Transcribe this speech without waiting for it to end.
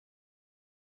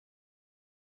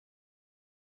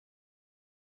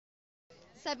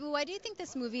Sebu, why do you think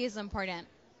this movie is important?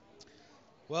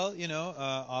 Well,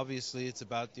 obviously it's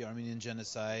about the Armenian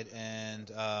genocide,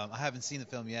 and I haven't seen the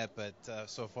film yet, but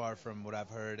so far from what I've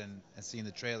heard and seen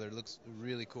the trailer, it looks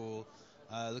really cool.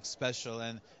 It looks special,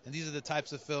 and these are the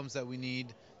types of films that we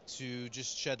need to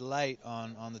just shed light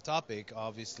on the topic.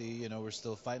 Obviously, we're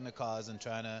still fighting the cause and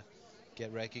trying to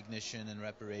get recognition and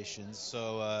reparations.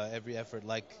 So every effort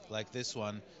like this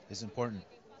one is important.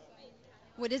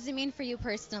 What does it mean for you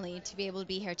personally to be able to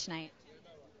be here tonight?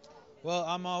 Well,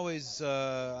 I'm always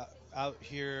out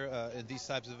here in these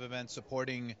types of events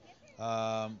supporting,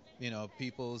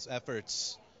 people's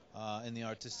efforts in the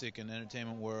artistic and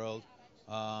entertainment world.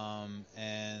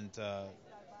 And,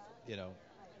 you know,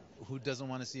 who doesn't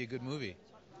want to see a good movie?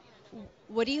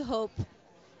 What do you hope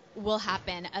will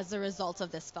happen as a result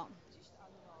of this film?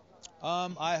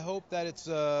 I hope that it's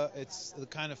the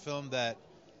kind of film that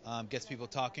gets people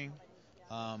talking,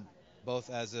 um, both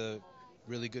as a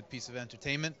really good piece of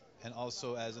entertainment and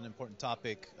also as an important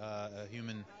topic, a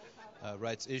human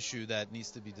rights issue that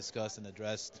needs to be discussed and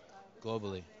addressed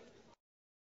globally.